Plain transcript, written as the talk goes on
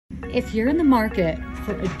If you're in the market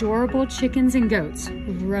for adorable chickens and goats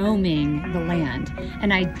roaming the land,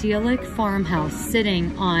 an idyllic farmhouse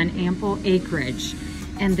sitting on ample acreage,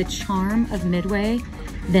 and the charm of Midway,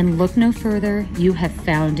 then look no further, you have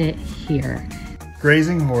found it here.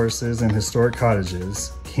 Grazing horses and historic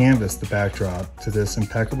cottages canvas the backdrop to this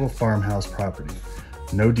impeccable farmhouse property.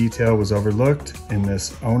 No detail was overlooked in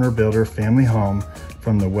this owner-builder family home,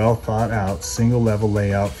 from the well-thought-out single-level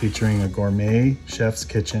layout featuring a gourmet chef's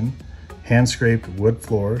kitchen, hand-scraped wood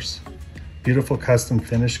floors, beautiful custom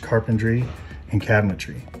finished carpentry and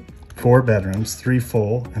cabinetry. 4 bedrooms, 3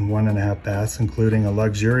 full and 1.5 baths, including a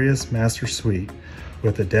luxurious master suite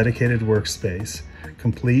with a dedicated workspace,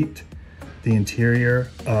 complete the interior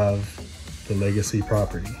of the legacy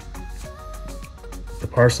property. The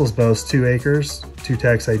parcels boast 2 acres, 2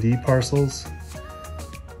 tax ID parcels,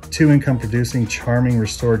 2 income-producing charming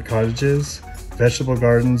restored cottages, vegetable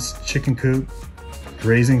gardens, chicken coop,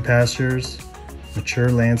 grazing pastures, mature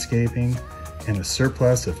landscaping, and a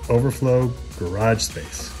surplus of overflow garage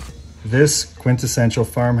space. This quintessential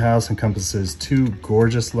farmhouse encompasses 2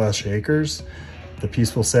 gorgeous lush acres. The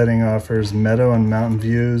peaceful setting offers meadow and mountain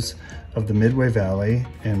views of the Midway Valley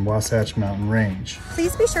and Wasatch Mountain Range.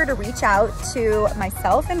 Please be sure to reach out to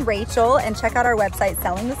myself and Rachel and check out our website,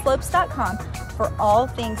 sellingtheslopes.parkcity, for all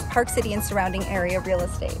things Park City and surrounding area real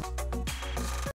estate.